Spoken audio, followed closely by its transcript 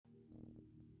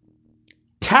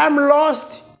Time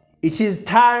lost, it is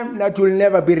time that will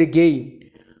never be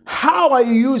regained. How are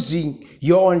you using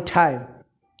your own time?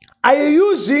 Are you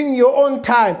using your own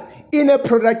time in a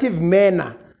productive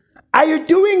manner? Are you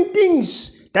doing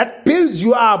things that builds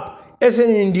you up as an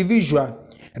individual?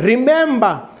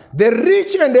 Remember, the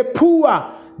rich and the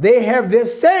poor, they have the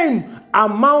same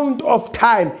amount of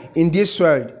time in this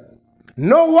world.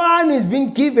 No one is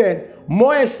being given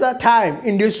more extra time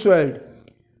in this world.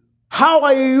 How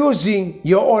are you using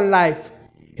your own life?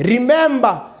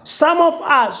 Remember, some of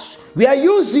us, we are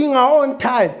using our own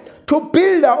time to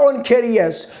build our own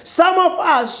careers. Some of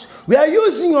us, we are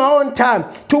using our own time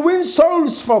to win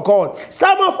souls for God.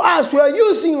 Some of us, we are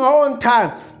using our own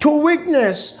time to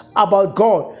witness about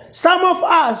God. Some of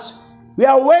us, we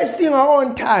are wasting our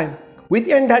own time with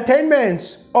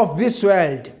entertainments of this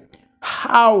world.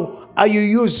 How are you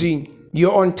using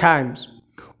your own times?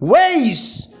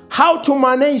 Ways how to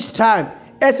manage time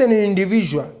as an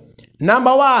individual.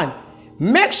 Number one,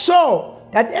 make sure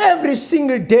that every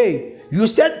single day you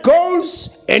set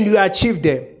goals and you achieve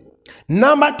them.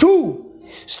 Number two,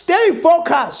 stay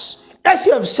focused as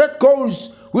you have set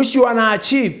goals which you want to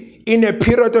achieve in a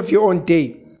period of your own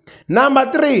day. Number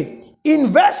three,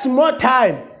 invest more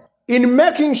time in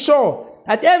making sure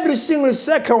that every single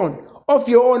second of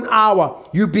your own hour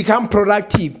you become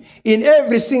productive in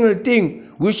every single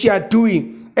thing which you are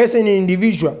doing as an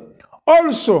individual.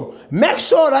 Also, make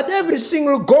sure that every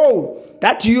single goal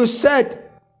that you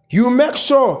set, you make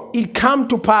sure it come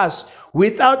to pass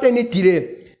without any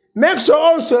delay. Make sure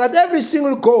also that every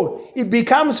single goal, it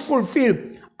becomes fulfilled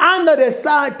under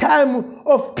the time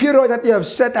of period that you have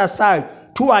set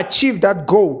aside to achieve that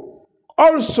goal.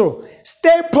 Also,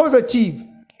 stay positive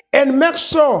and make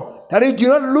sure that you do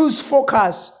not lose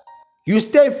focus. You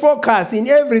stay focused in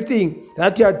everything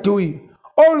that you are doing.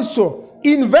 Also,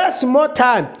 invest more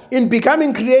time in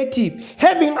becoming creative,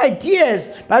 having ideas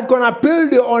that are going to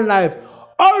build your own life.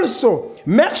 Also,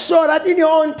 make sure that in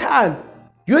your own time,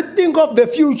 you think of the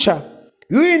future.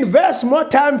 You invest more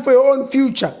time for your own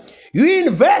future. You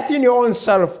invest in your own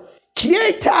self.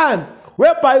 Create time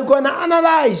whereby you're going to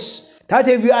analyze that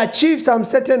if you achieve some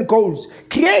certain goals.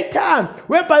 Create time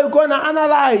whereby you're going to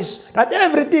analyze that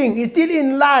everything is still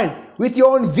in line with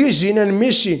your own vision and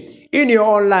mission in your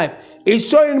own life. It's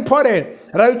so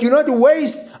important that we do not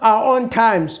waste our own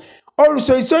times.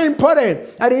 Also, it's so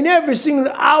important that in every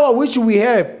single hour which we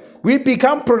have, we be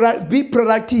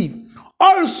productive.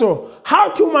 Also, how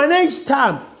to manage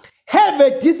time. Have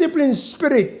a disciplined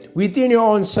spirit within your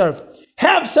own self.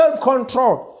 Have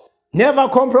self-control. Never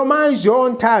compromise your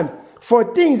own time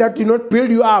for things that do not build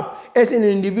you up as an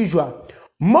individual.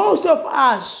 Most of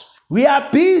us, we are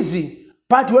busy,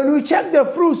 but when we check the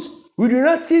fruits, we do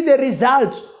not see the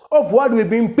results of what we've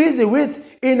been busy with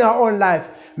in our own life.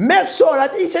 Make sure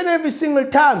that each and every single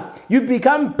time you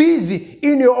become busy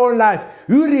in your own life,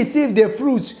 you receive the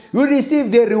fruits, you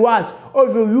receive the rewards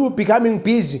of you becoming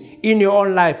busy in your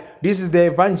own life. This is the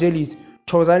evangelist,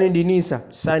 Thokozani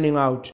Ndinisa, signing out.